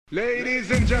Ladies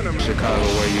and gentlemen, Chicago,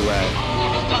 where you at?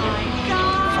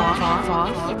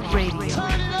 Foff Radio.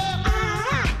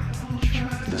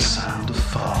 The sound of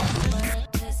Foff.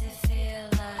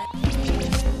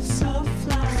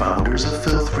 Founders of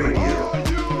Filth Radio.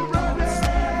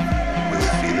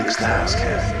 With Felix the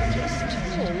Housecat.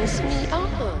 Turns me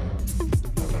on.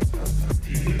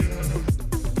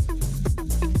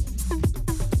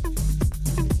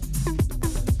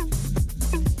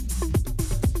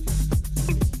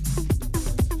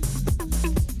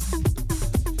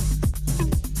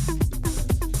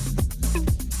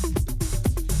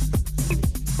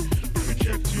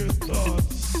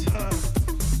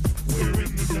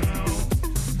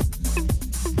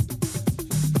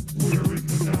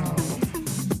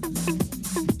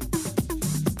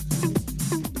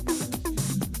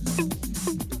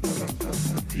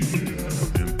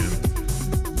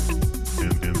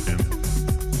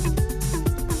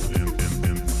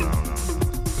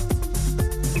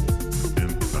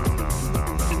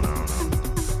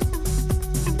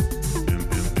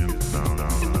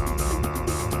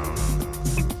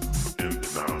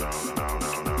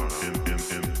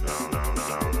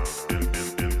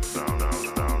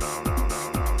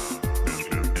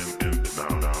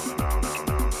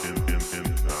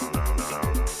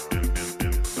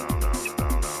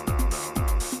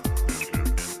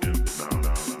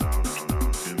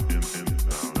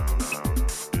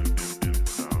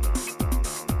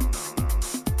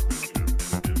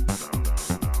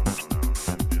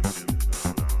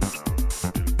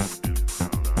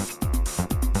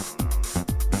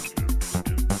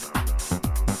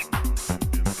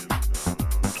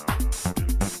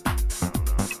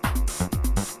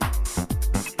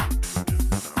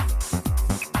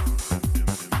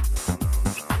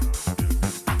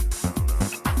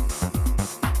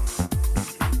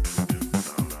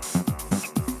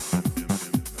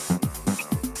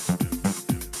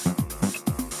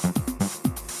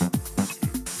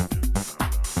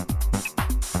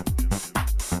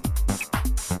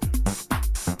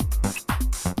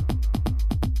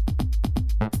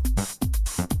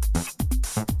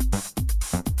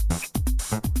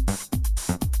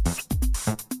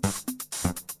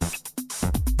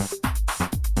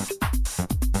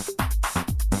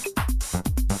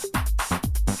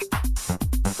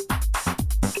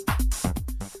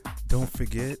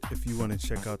 If you want to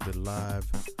check out the live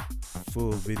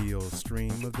full video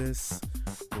stream of this,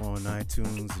 go on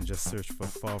iTunes and just search for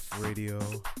Foff Radio.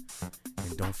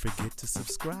 And don't forget to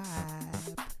subscribe.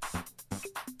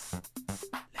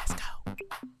 Let's go.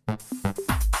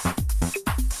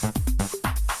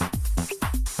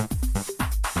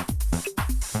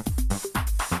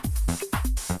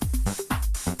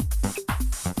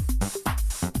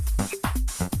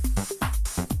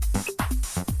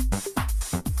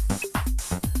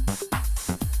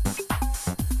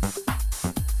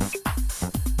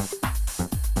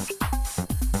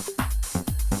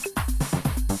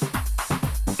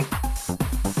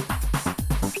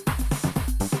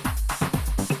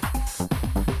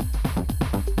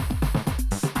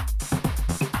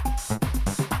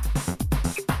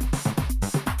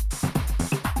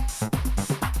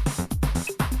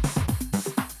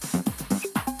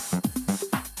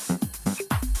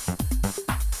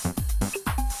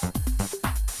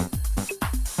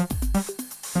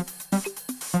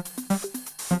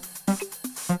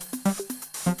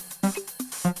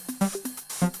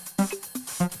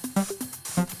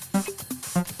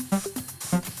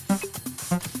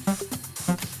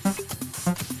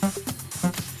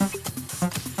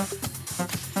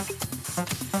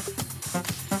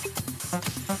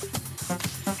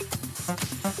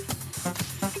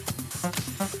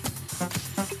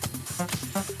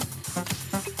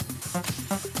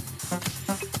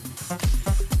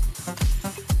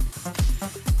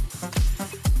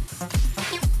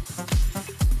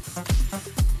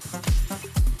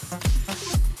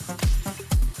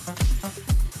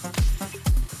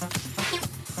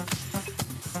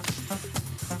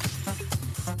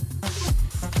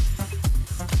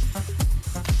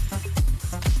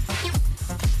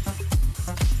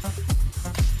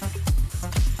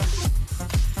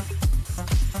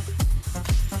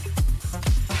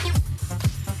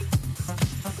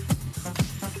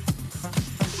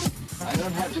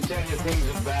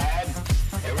 Things are bad.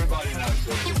 Everybody knows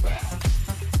things are bad.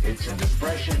 It's a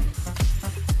depression.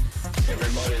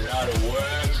 Everybody's out of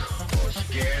work or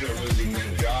scared of losing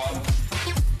their job.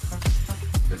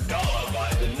 The dollar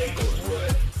buys a nickel's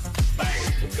worth.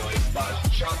 Banks are going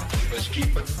bust. Shopkeepers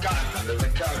keep a gun under the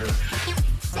counter.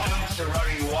 Punks are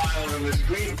running wild in the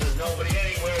street. There's nobody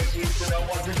anywhere who seems to know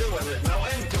what to do, and there's no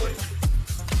end to it.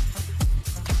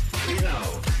 You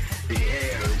know, The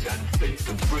air is unfit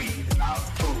to breathe, and our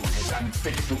food is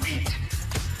unfit to eat.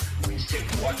 We sit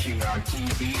watching our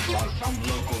TV while some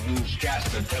local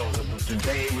newscaster tells us that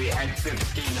today we had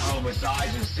 15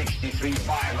 homicides and 63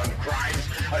 violent crimes,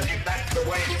 as if that's the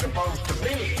way it's supposed to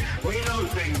be. We know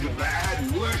things are bad,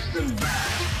 worse than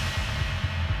bad.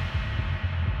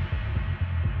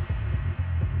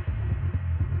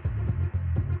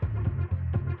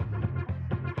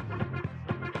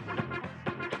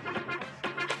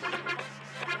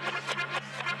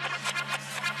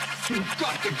 You've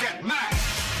got to get mad!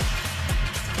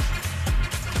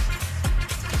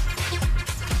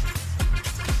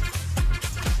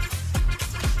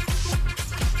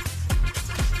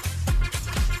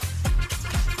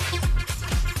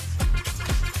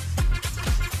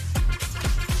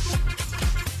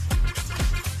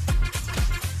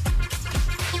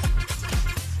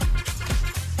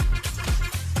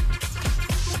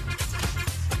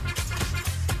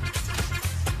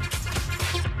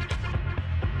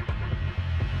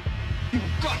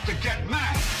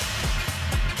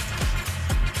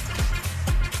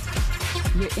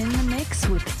 You're in the mix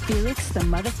with Felix the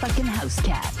motherfucking House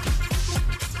Cat.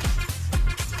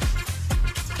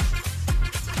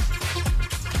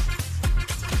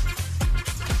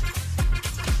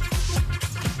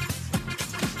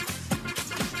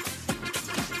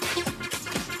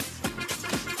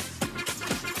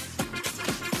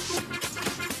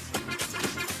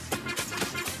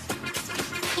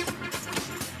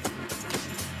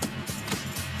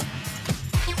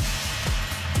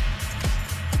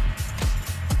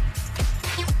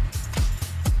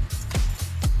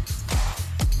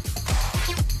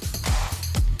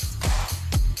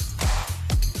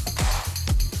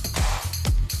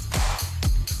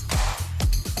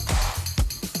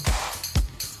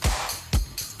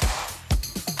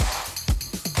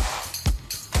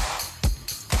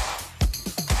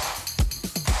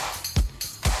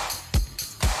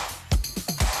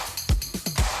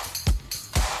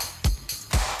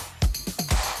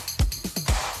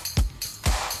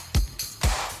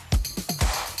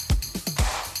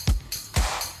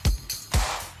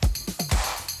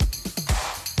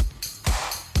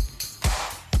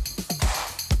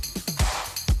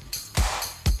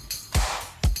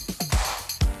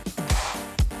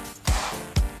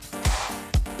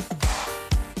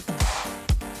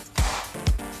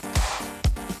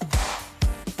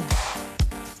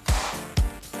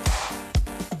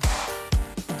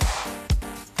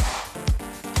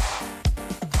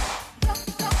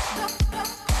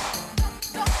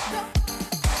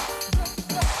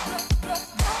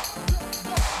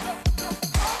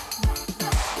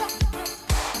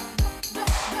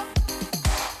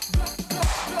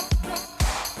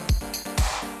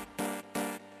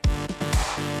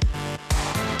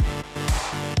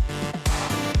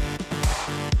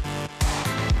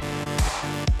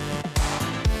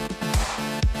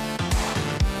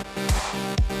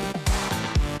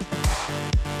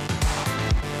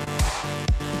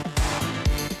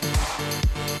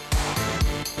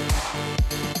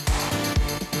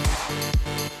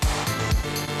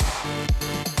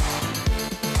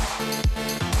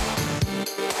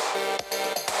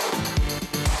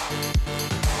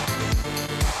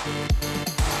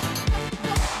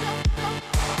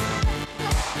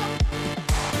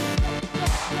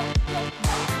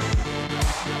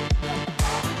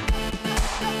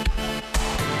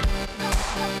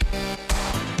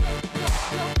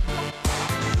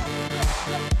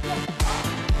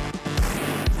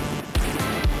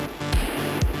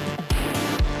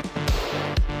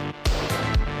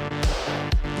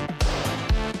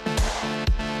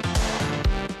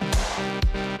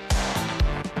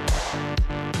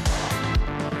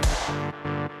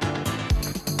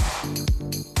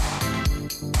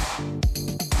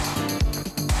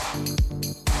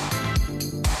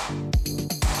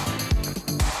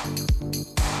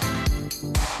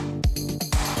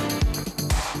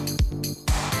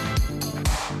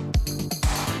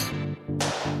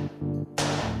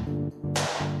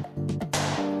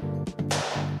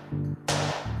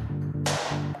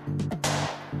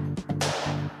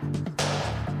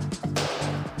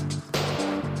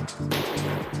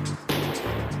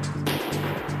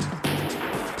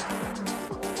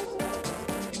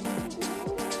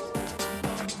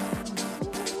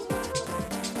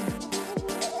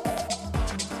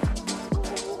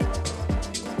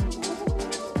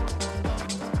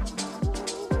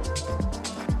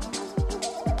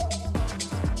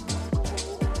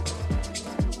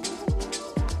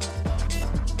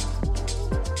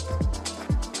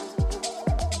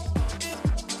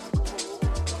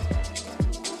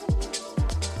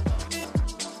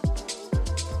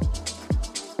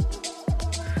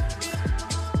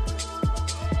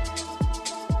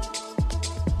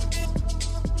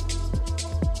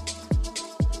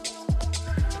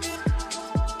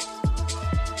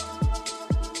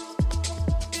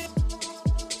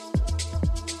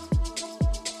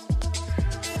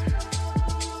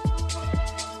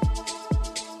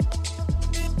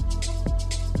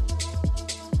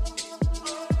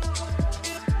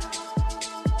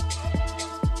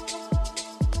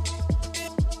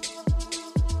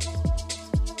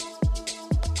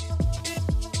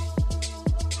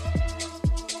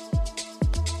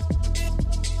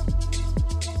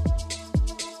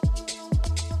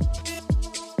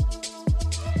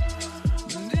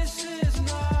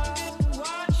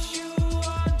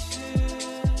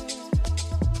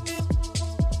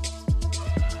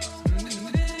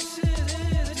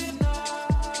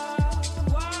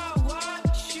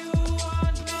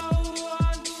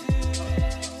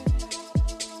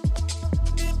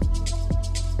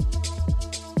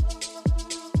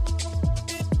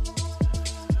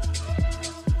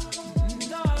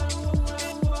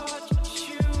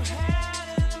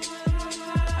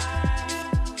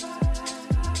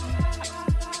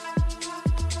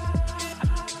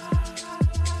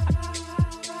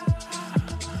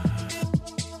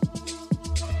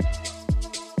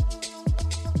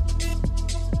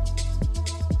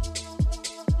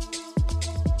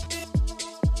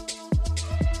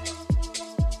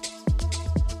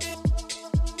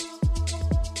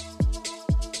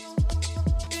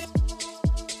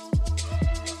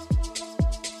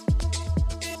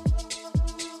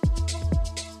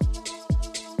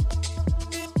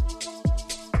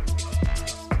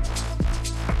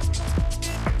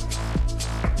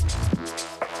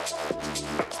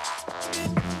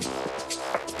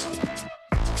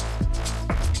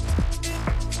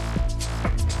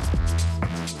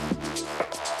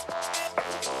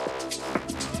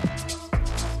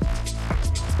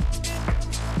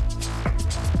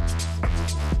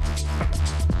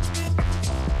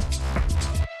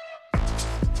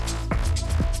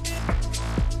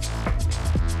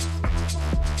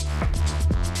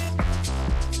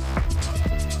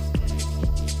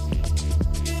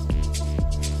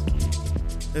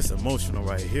 It's emotional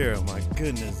right here. My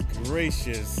goodness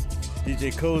gracious.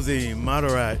 DJ Cozy,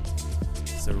 Moderat.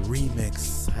 It's a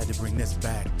remix. I had to bring this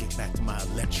back. Get back to my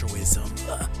electroism.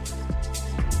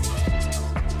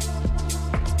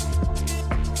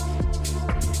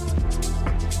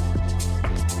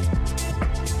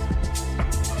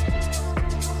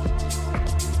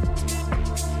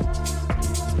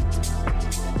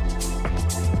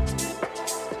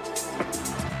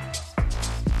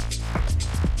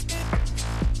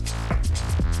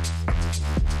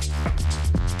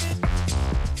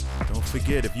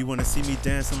 If you want to see me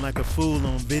dancing like a fool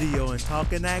on video and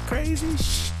talking that crazy,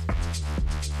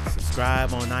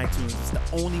 subscribe on iTunes. It's the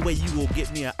only way you will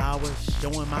get me an hour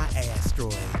showing my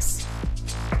asteroids.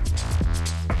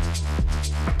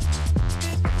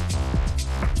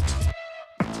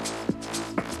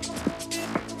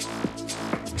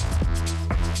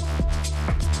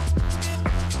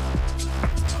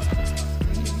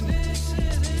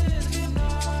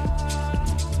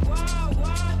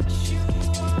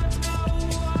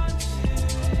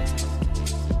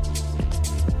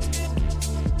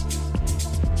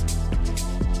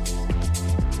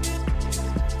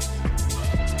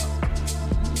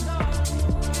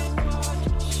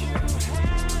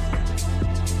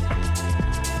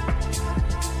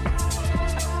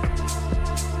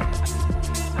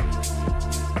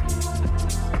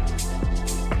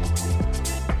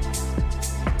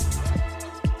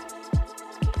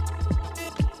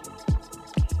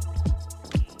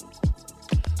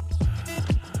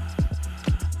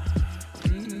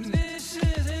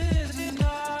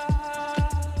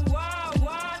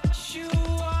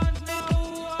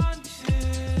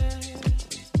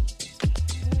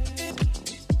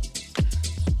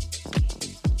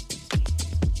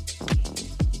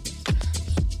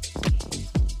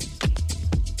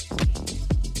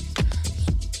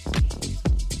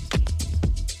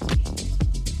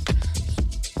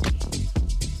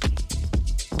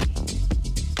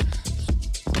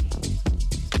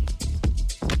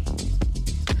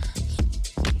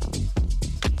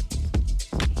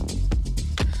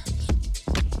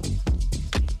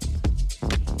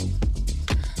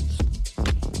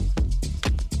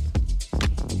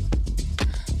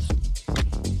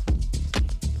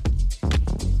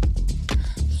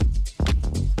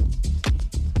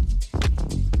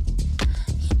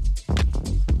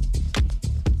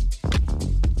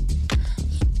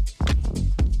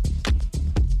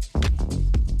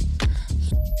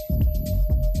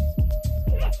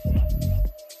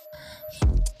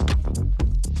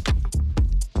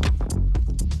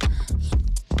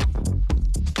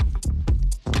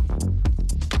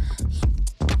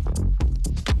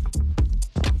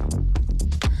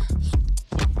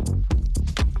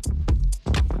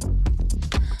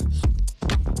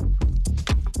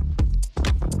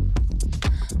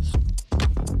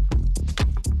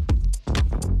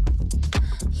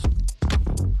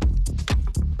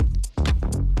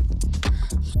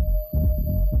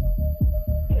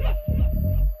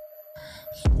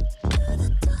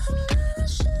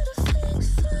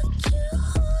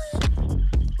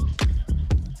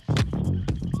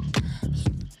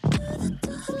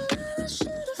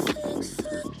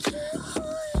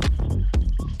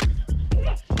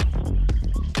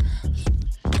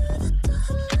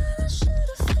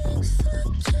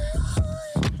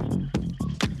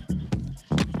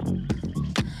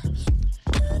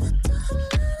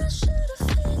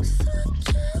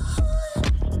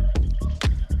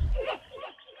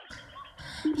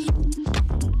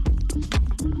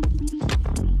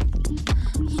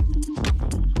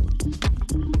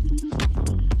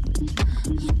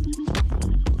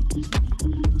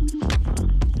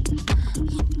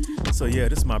 So yeah,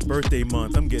 this is my birthday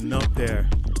month. I'm getting up there.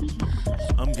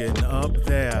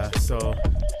 So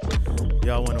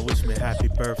y'all want to wish me a happy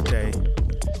birthday.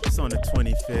 It's on the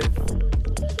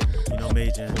 25th. You know, I'm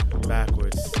aging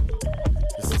backwards.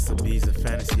 This is Ibiza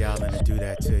Fantasy Island to do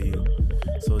that to you.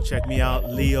 So check me out,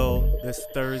 Leo, this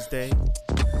Thursday.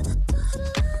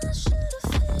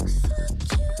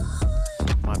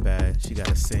 My bad, she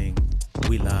gotta sing.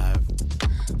 We live.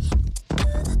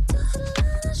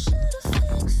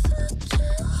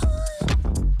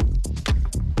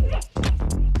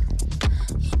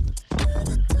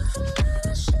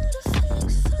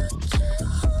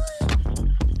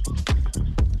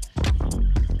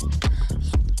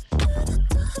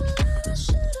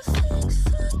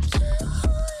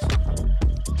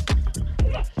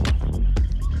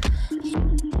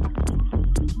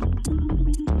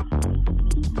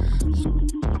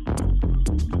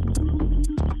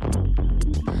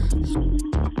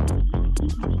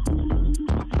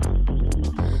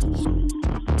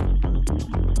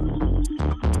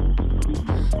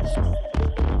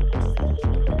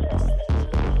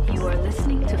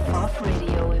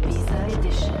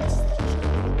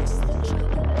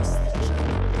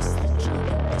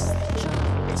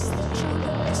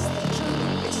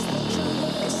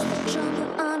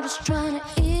 trying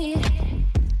to eat.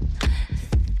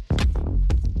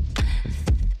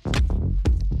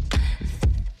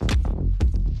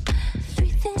 Three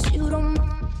things you don't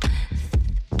know.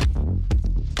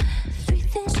 Three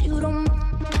things you don't know.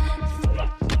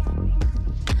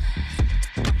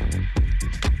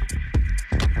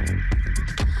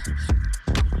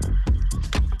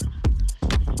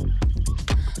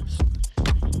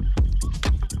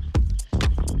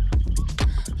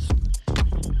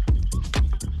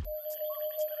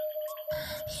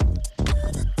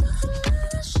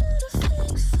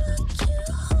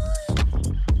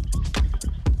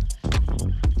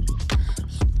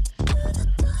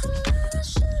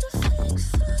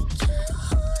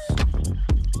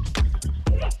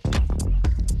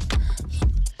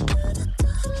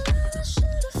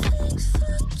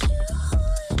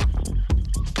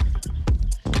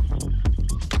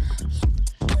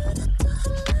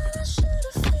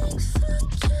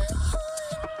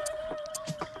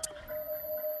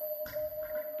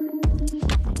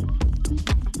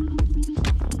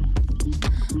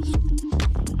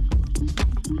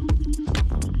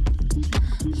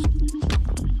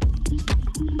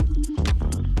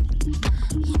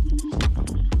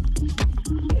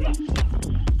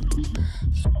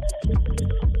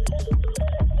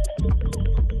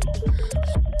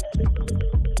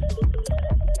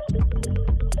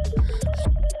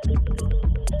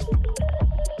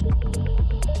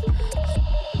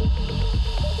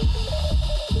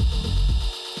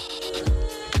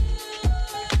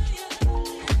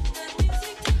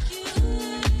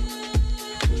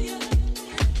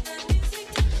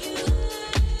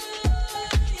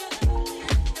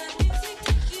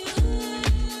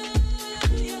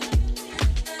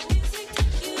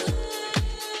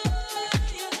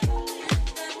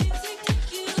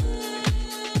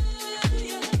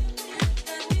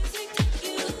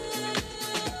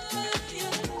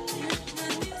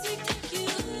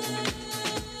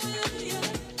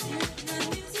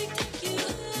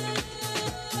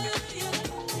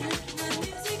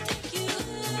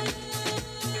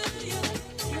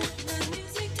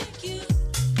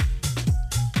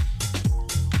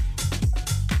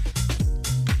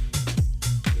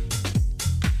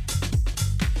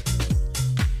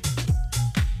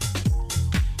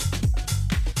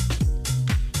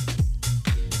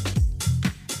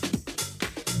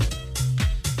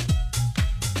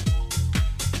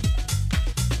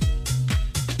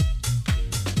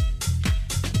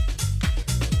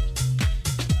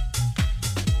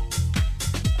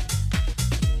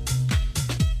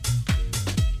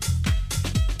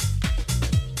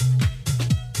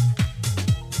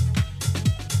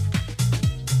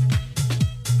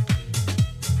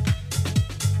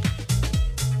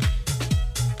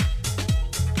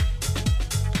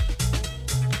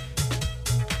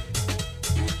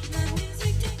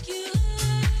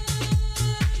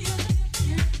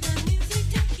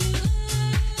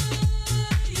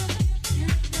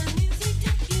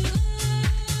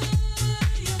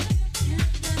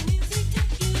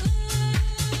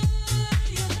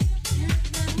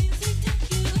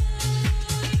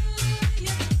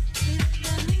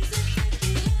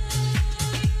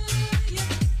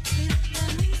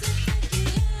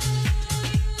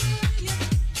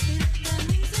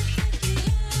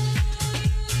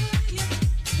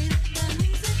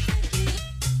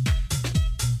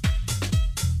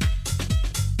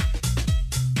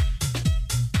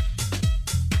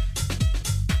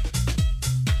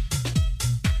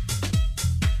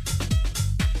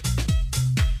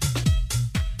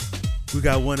 We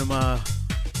got one of my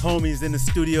homies in the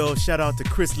studio. Shout out to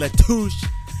Chris Latouche.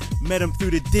 Met him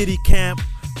through the Diddy camp,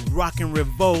 Rockin'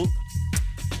 Revolt.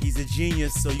 He's a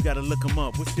genius, so you gotta look him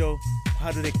up. What's your,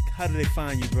 how do they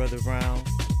find you, Brother Brown?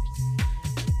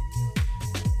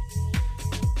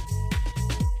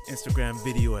 Instagram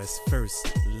video as First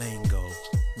Lango,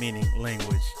 meaning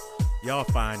language. Y'all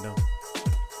find him.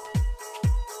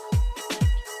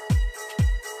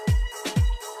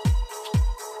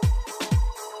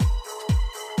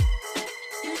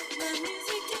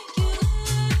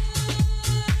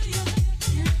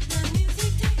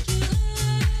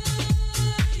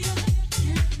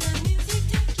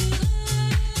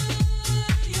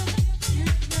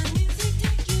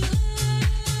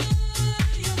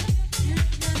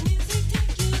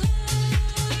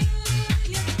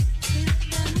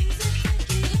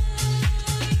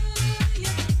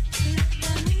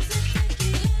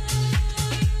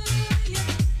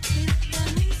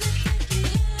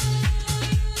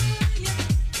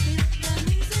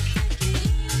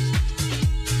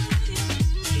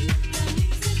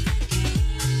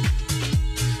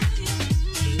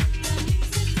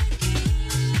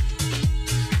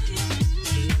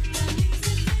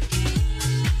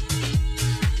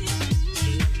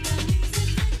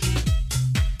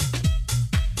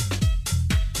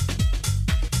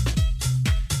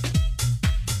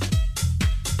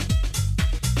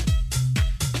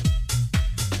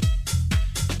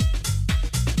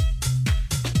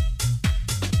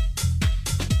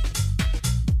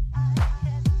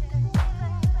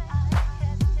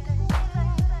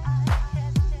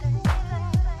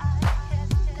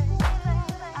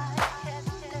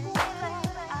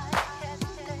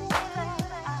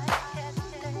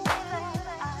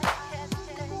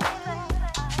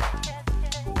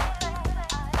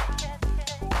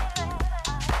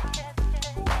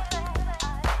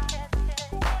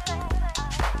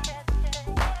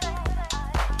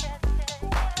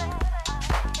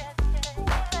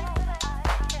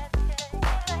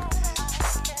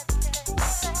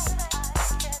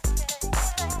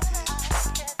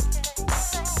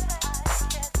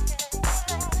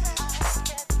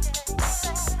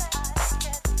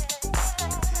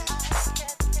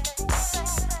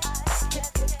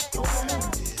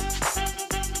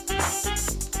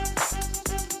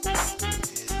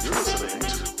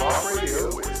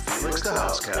 Felix the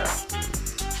House Cat.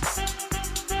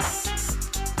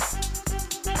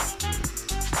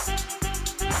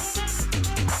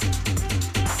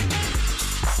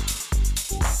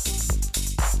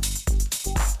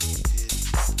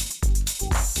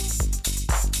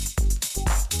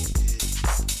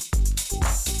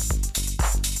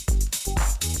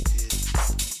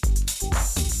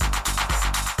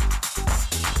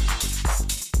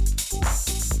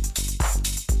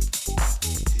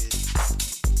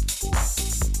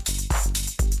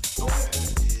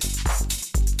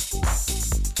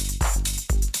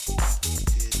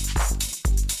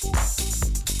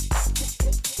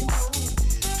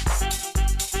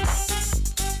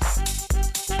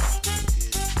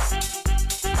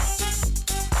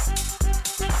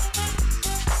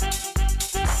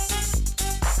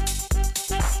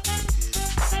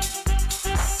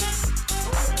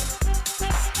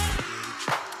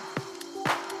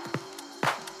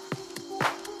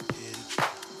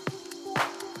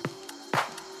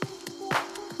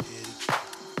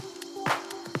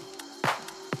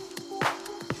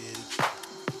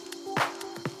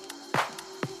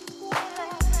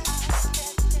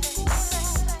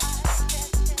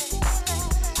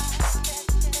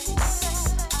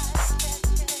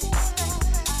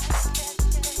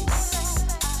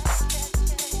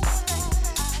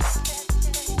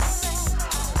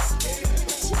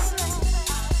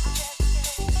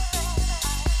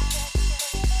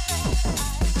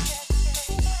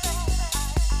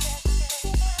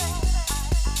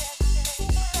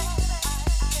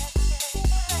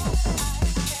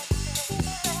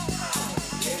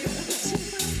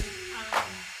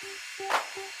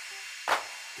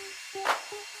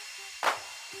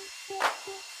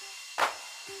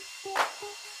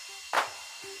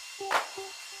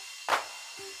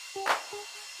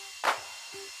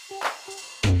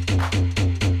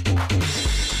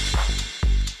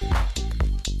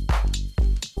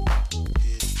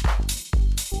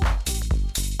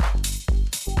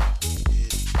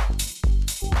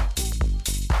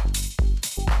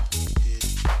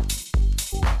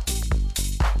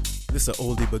 This a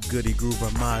oldie but goodie Groove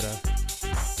Armada.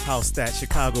 House that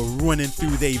Chicago running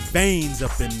through they veins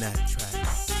up in that track.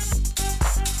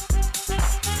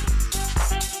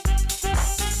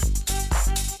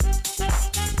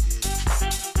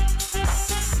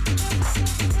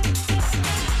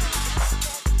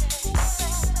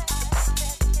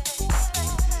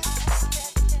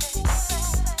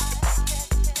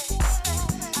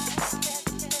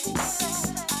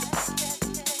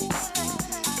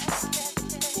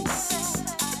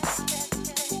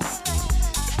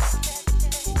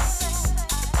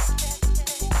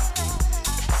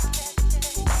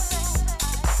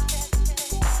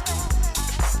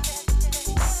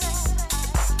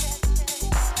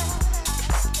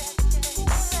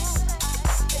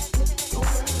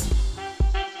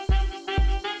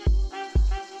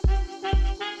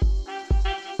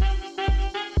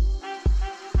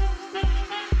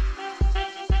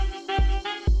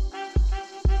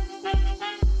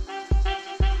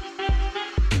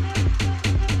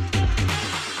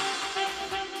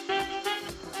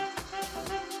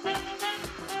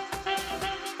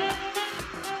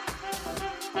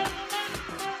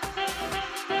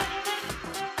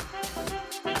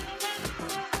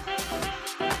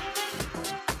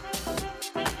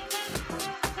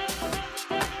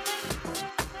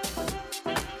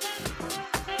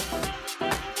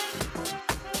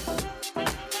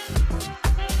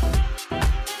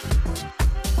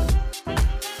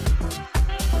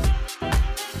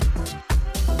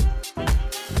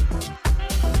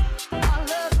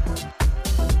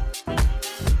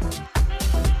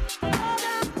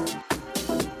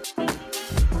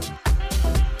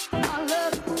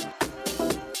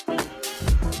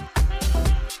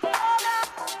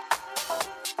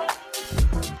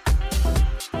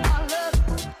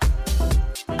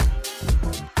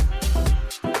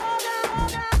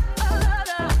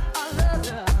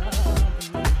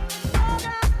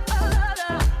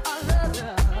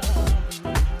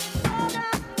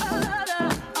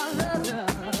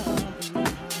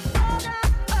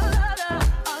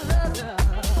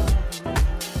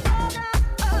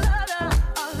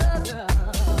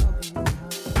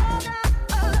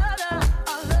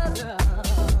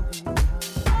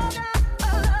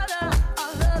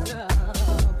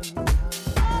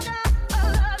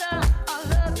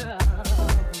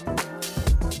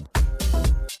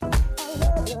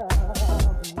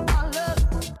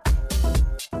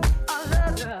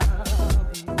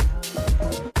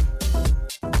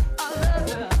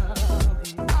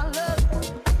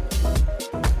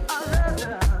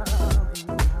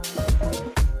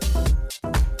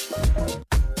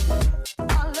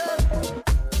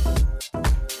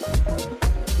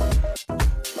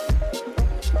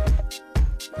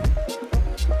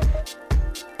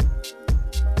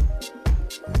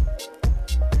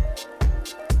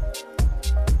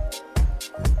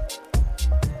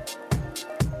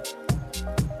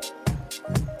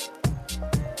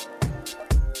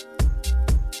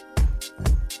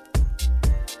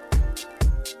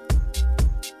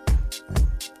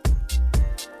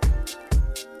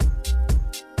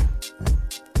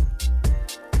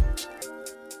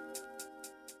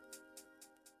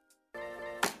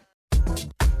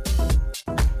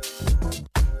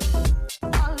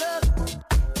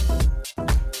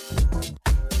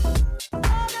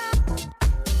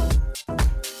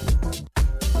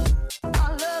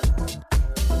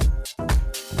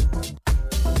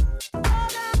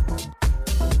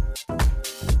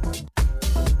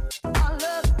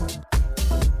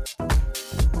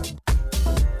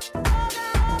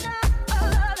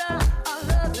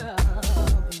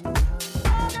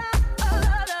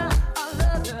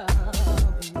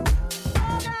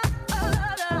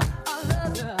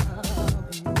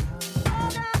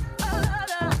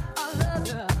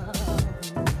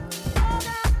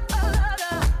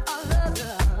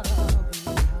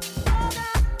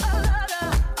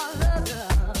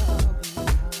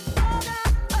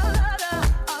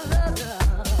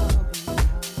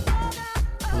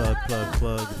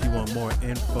 plug. If you want more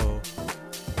info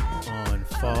on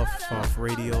Foff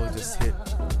Radio, just hit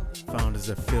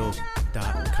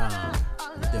foundersoffilth.com.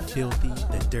 The filthy,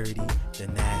 the dirty, the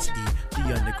nasty,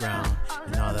 the underground,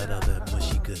 and all that other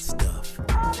mushy good stuff.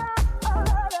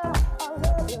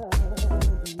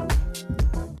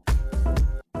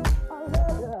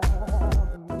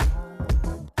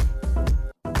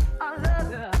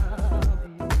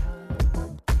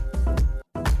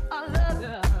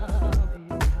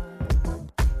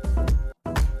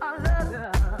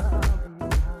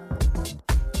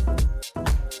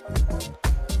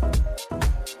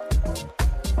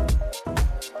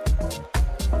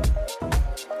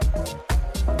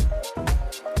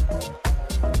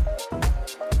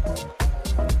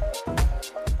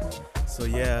 So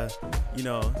yeah, you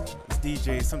know, as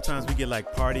DJs, sometimes we get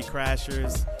like party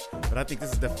crashers, but I think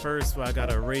this is the first where I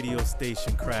got a radio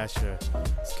station crasher.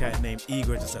 This cat named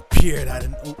Igor just appeared out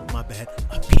of, oh, my bad,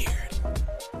 appeared.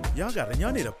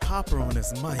 Y'all need a popper on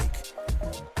this mic.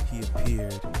 He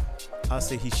appeared. I'll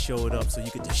say he showed up so you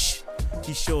could just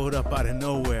he showed up out of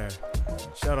nowhere.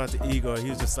 Shout out to Igor. He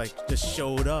was just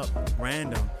showed up,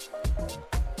 random.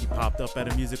 He popped up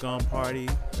at a Music On party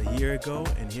a year ago,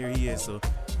 and here he is. So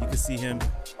you can see him.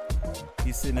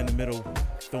 He's sitting in the middle,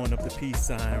 throwing up the peace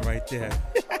sign right there.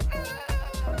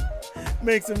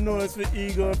 Make some noise for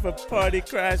Igor for party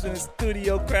crashing,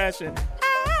 studio crashing.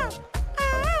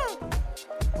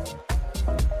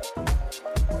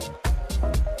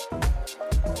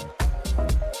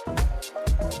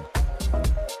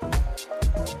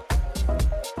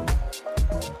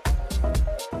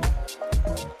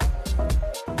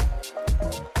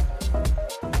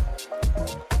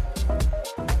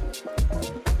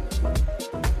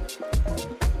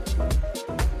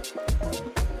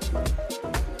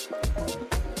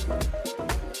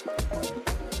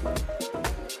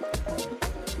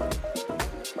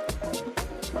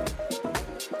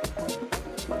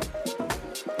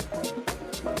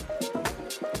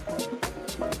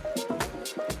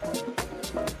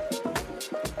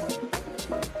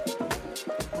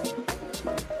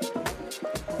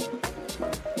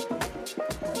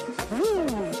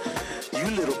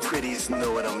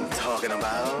 Know what I'm talking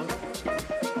about.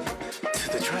 To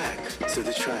the track, to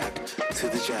the track, to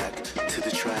the jack, to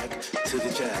the track, to the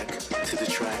jack, to the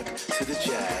track, to the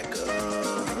jack.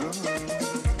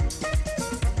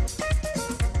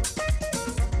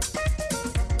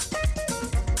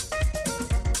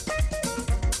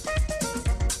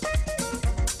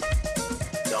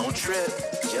 Don't trip,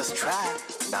 just try,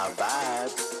 now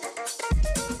vibe.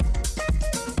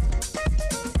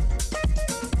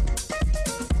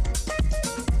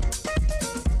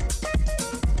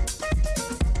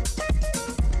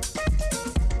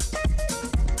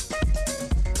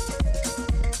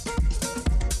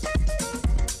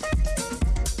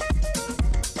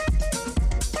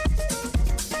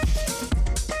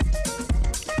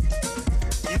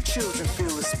 Children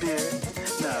feel the spirit.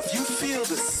 Now, if you feel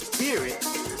the spirit,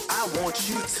 I want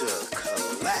you to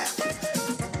clap.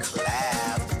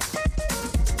 Clap.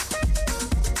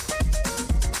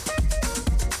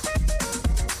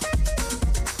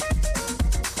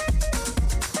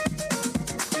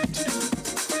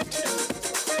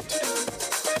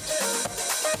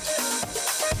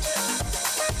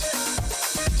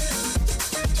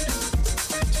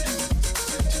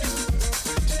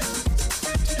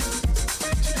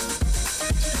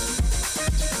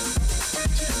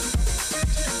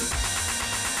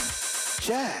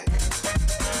 Jack.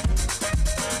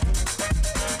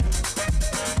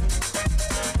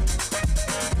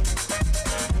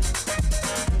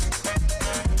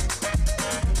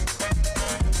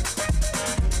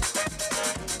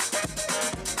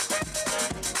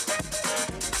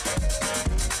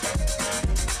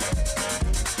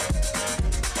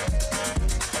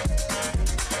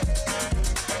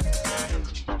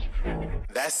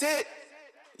 That's it.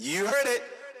 You heard it.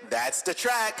 That's the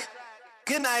track.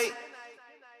 Good night.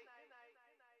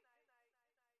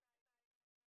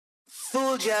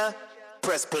 Fooled ya.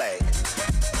 Press play.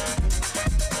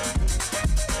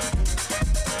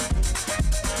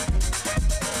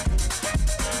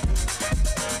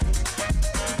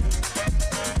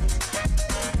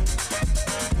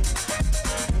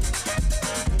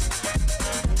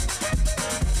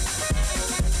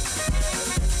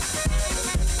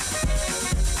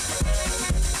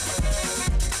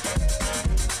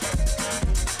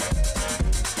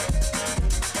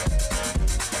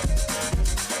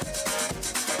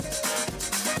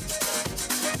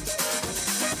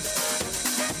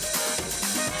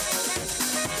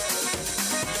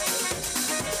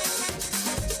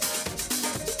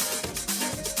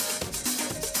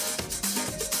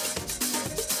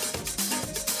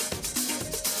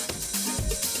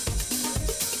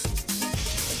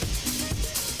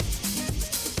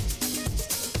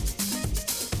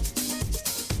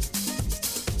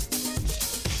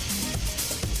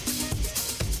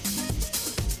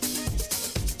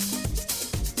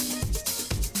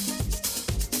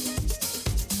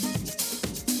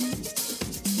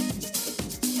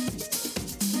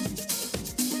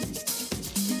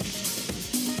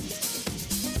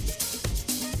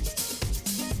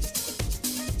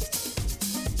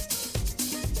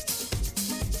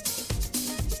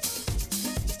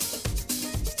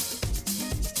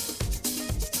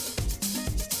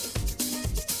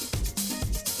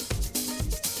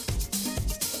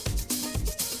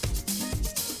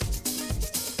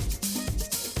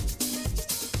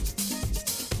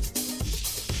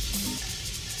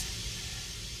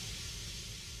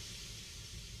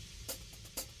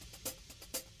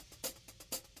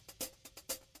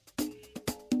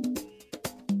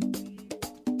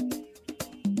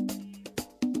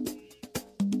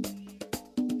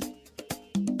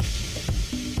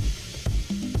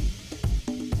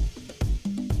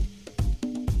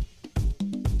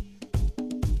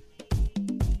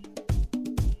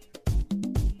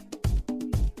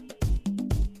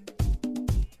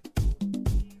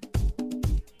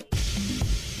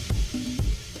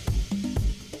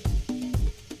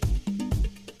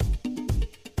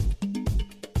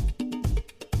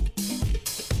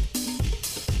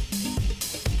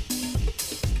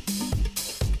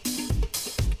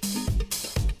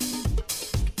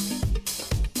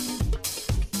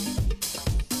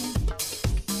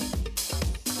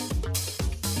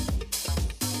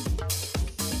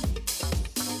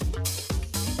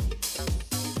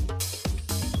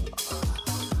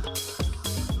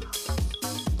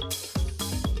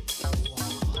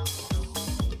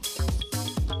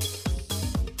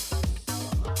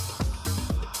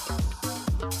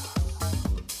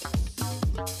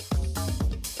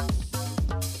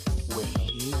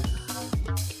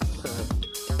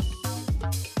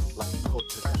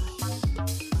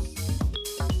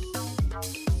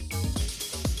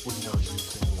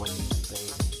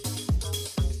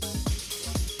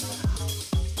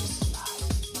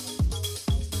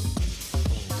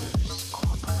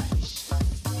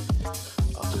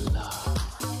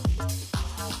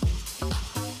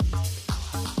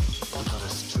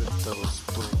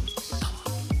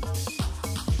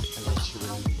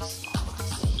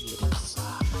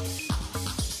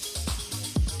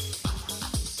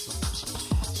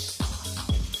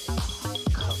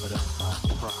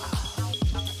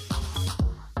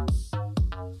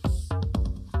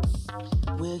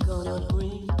 gonna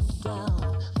bring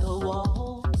down the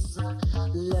walls.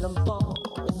 Let them fall,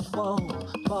 fall,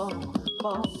 fall,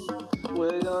 fall.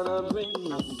 We're gonna bring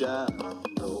down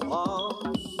the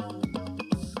walls.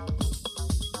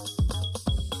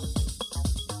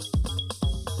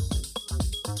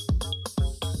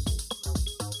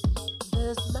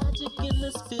 There's magic in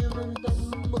this feeling that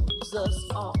moves us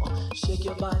all. Shake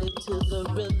your body to the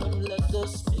rhythm, let the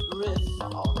spirit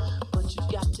fall. But you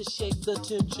got to shake the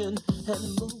tension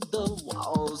and move the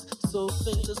walls, so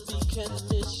fingers can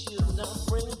miss you. Now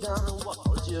bring down the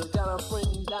walls, you gotta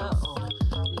bring down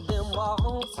them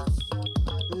walls.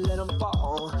 Let them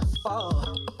fall,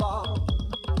 fall, fall.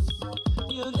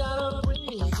 You gotta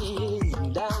bring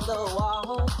down the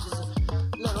walls.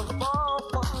 Let them fall,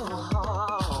 fall,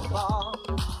 fall.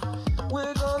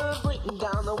 We're gonna bring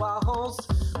down the walls,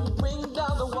 bring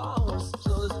down the walls.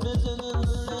 So this vision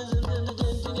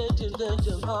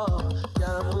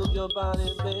gotta move your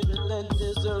body, baby, let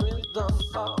this rhythm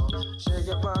fall. Shake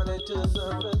your body to the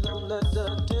rhythm, let the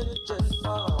tension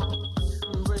fall.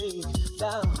 Bring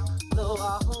down the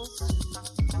walls,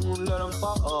 let them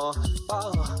fall,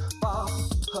 fall, fall,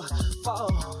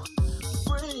 fall.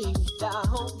 Bring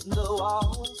down the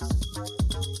walls,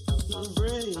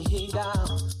 bring down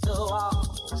the walls.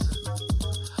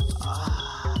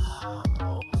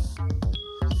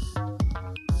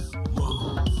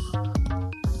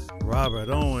 Robert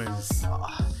Owens.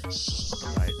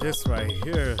 Like this right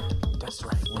here. That's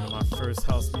right. One of my first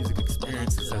house music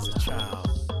experiences as a child.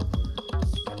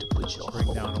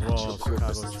 Bring down the wall,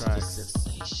 Chicago tracks.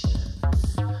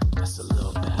 That's a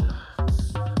little better.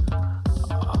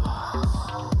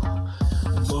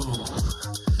 Move.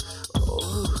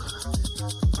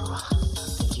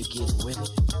 You get with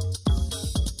it.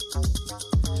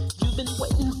 You've been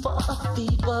waiting for a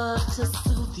fever to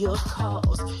soothe your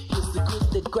cause. Here's the grip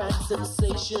that grabs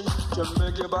sensation to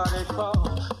make your body crawl.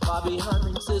 Far behind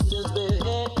resistance,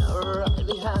 behind, right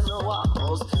behind the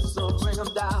walls. So bring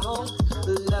them down,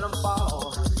 let them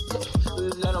fall.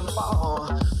 Let them fall,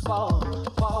 fall,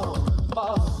 fall,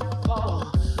 fall,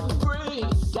 fall. Bring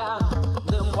down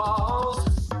them walls.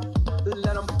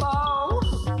 Let them fall.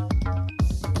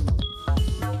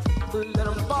 Let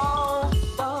them fall,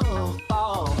 fall,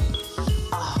 fall.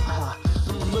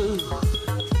 Move.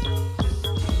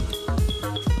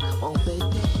 Come on,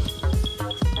 baby.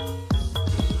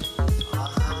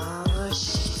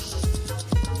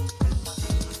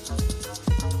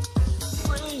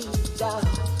 Bring down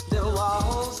the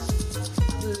walls.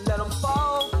 Let them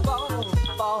fall, fall,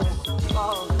 fall,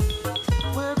 fall.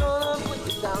 We're gonna bring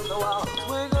down the walls.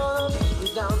 We're gonna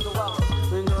bring down the walls.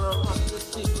 We're gonna rock this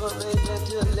people, baby,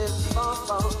 till it fall,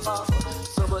 fall, fall.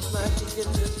 So much magic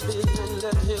in this feeling,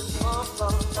 let it fall,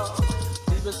 fall, fall.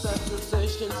 Deep inside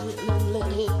sensations, and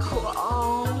let it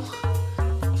crawl.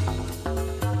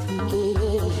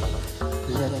 Baby,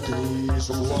 let these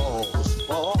walls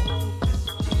fall.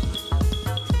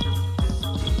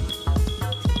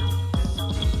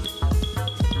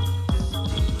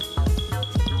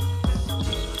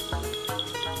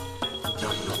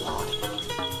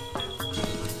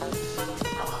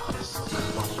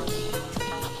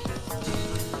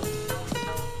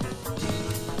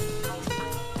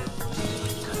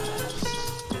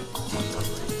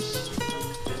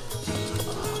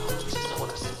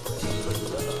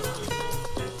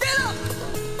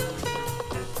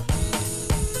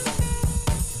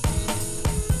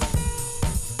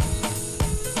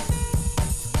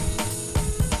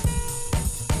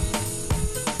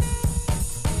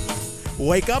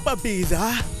 Wake up,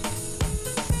 Ibiza.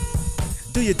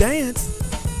 Do you dance?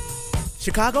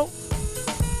 Chicago?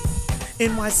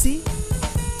 NYC?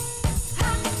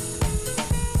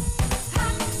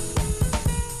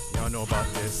 Y'all know about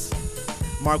this.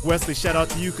 Mark Wesley, shout out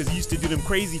to you because you used to do them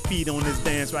crazy feet on this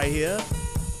dance right here.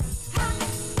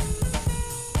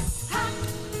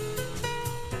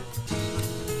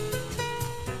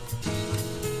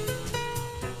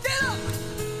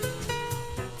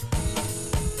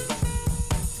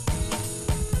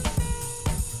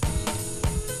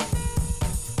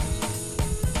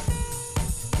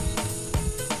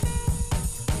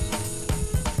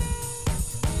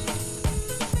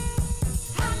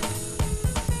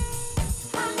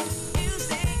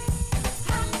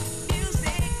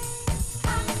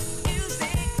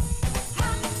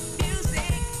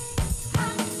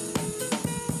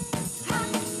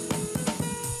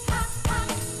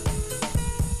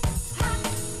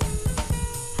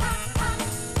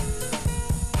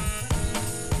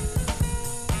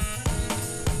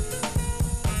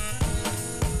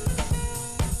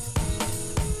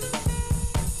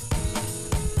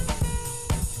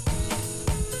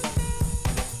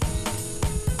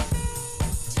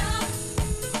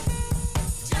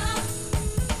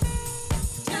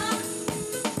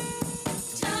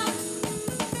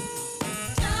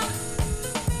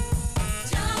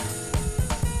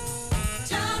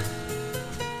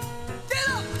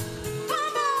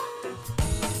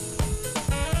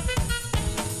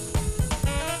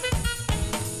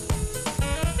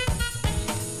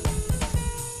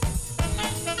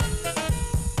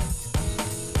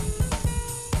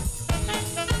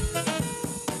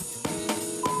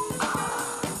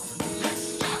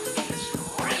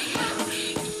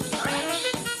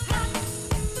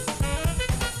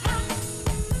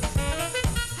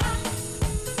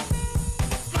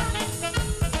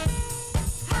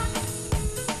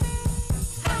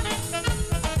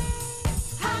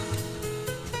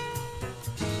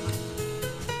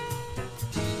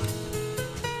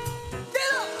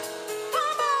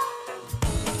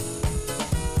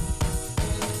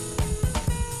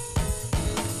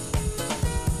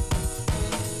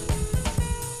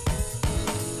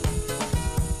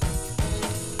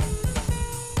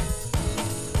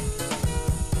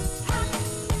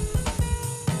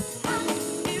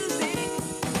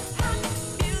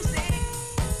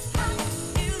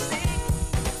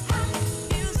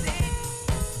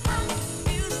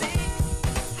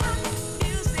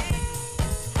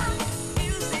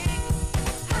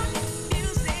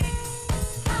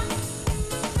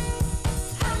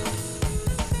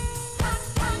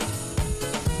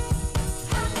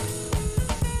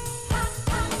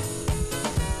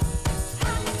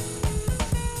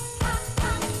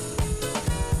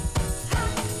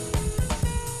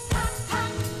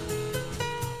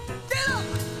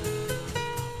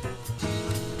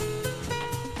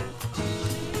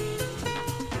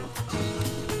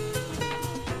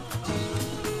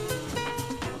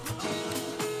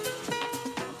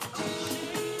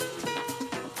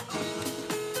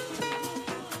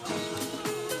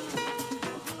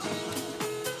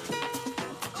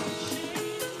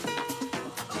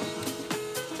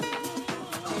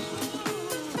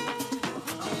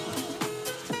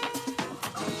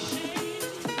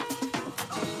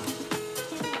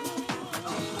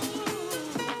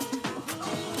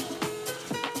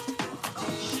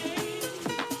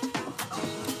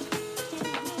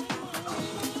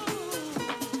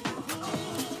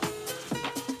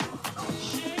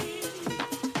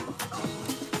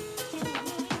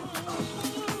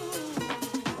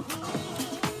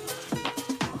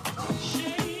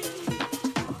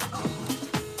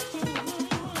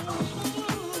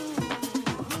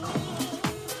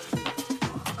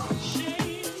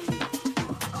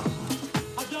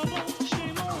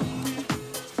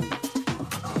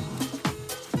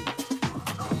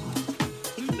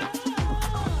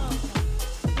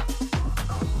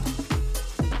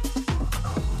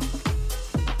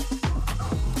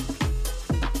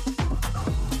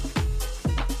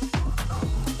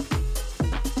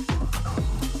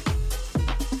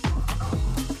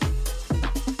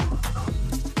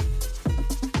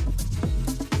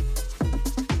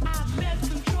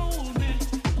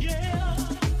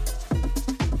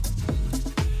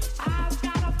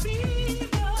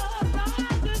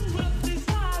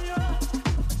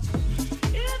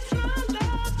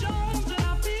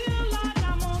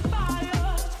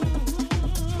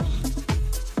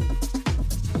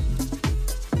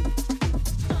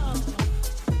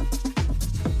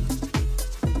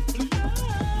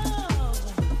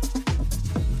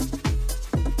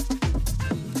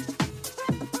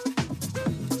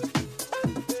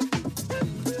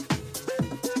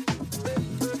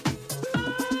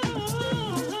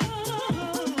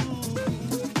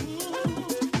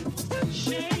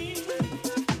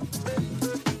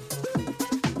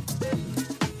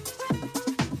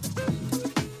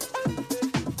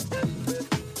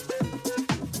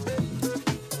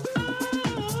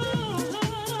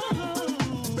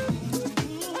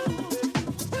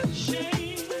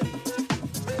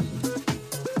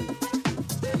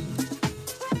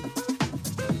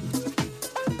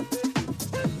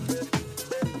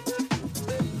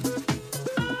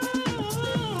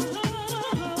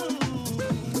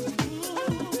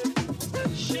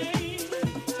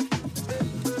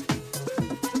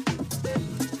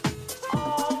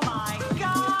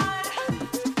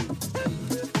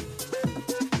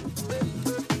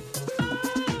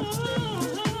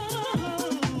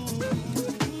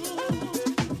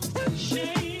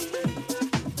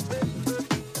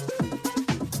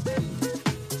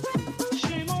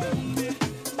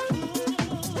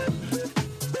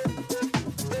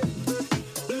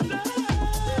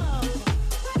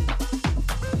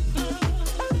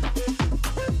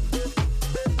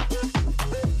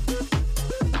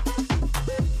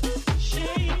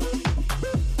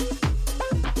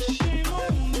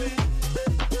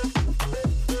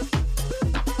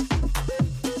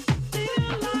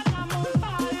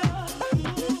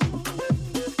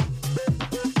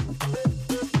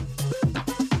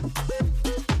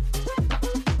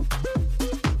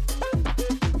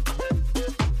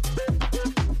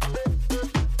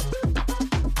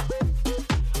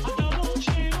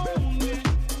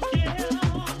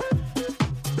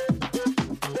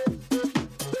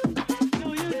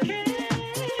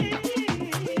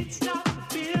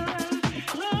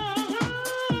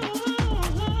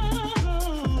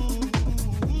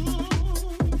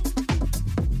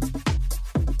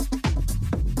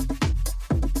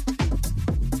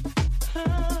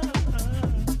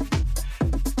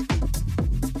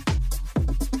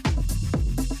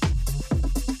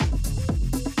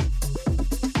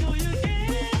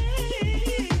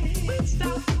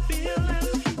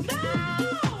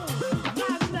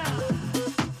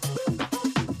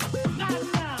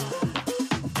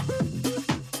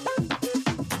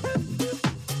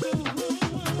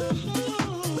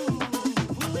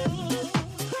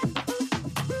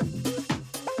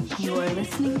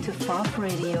 FOF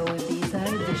Radio Ibiza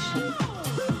edition.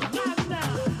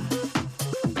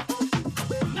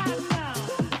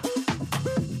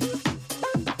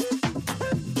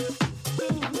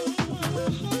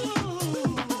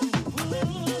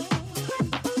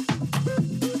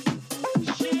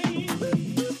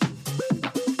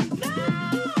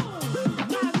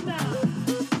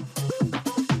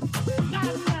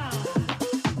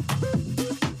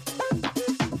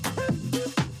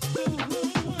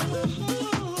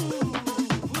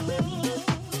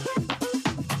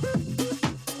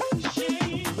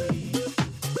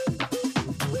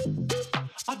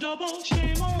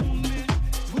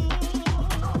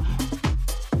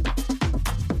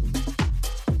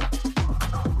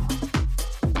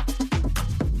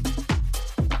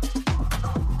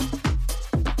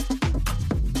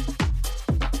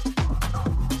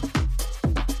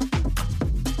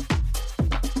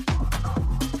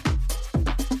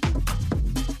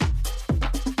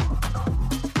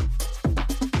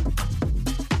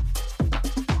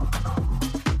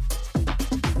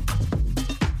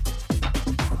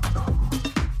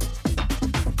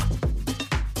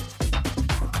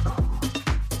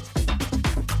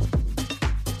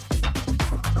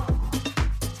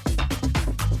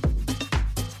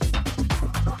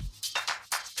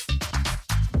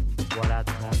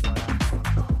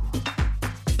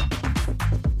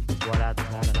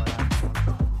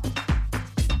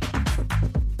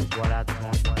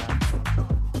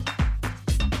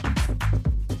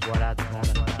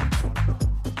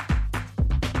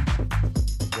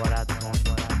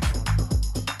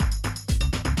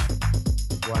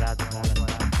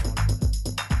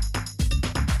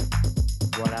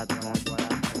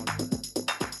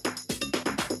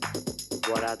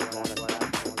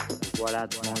 Voilà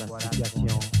devant la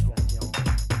situation.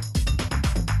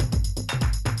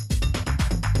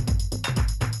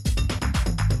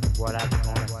 Voilà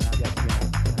devant la situation.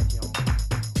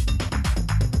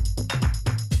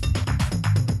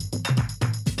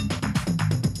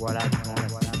 Voilà devant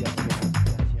la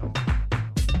situation.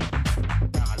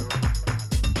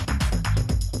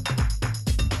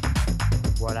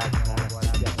 Voilà devant la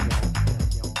situation.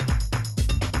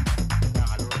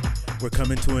 We're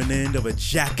coming to an end of a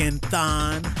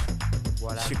Jack-and-thon,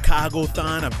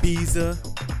 Chicago-thon, Ibiza.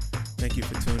 Thank you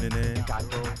for tuning in.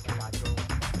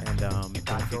 And don't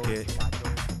forget,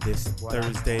 this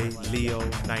Thursday, Leo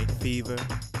Night Fever.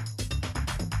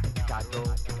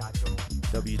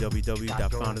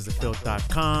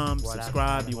 www.foundersoffilth.com.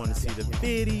 Subscribe. You want to see the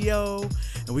video.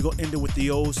 And we're going to end it with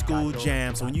the old school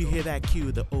jam. So when you hear that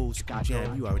cue, the old school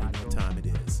jam, you already know what time it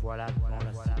is.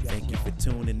 Thank you for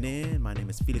tuning in. My name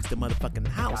is Felix the motherfucking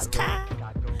House Cat.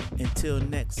 Until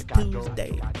next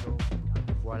Tuesday.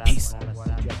 Peace.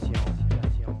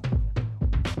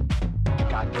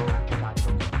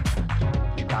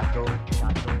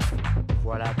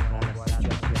 Voilà devant la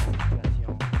situation.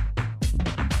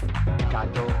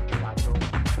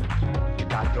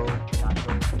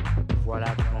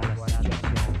 Voilà devant la situation. Voilà devant la situation.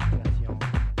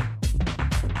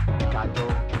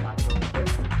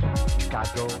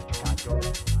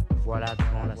 Voilà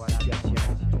devant la situation.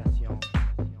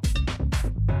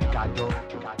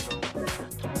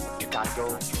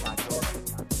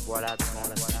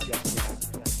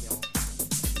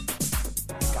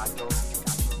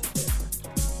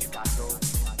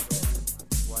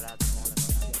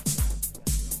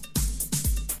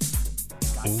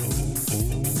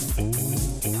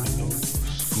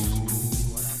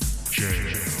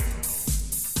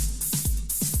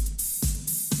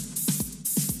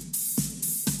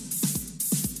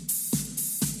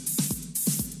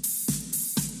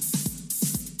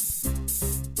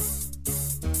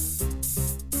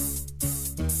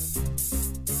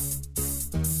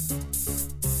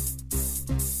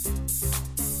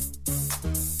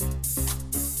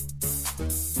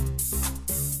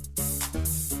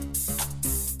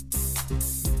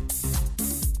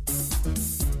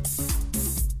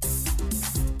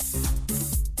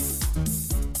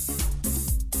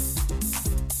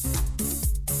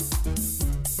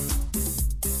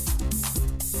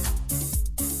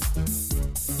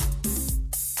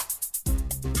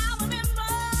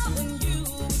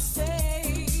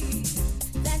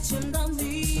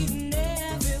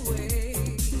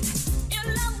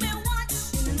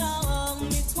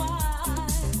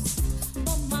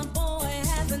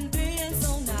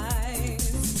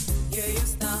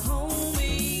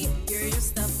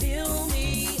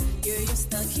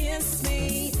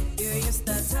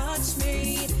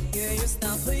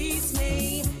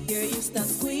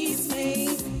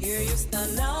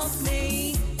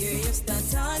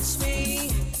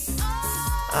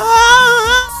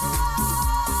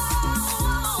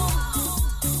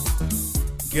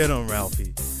 Get him,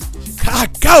 Ralphie.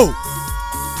 Chicago!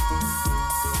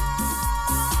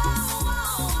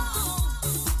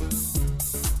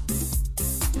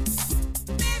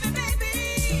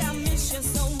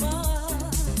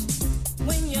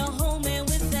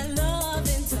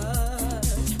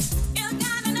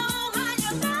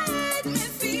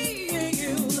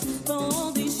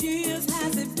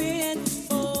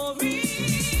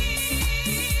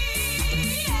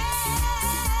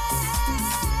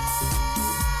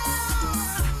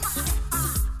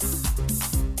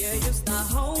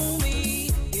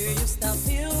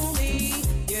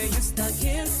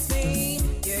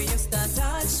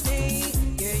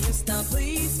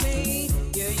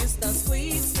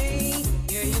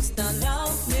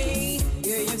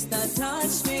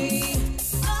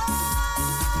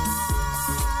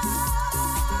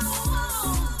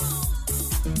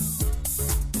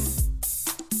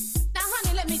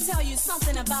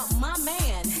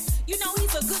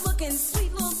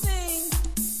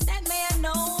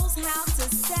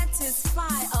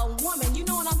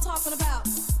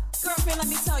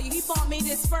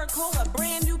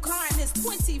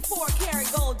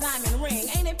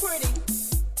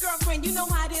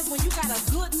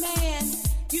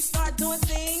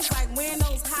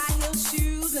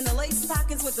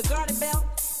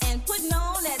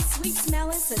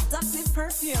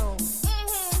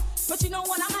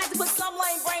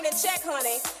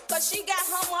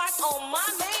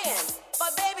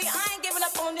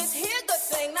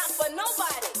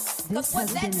 This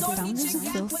has been a Founders of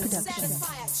Filth production.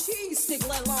 Cheese stick,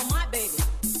 let alone my baby.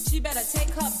 She better take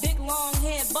her big long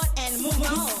head butt and move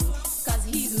on, cause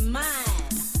he's mine.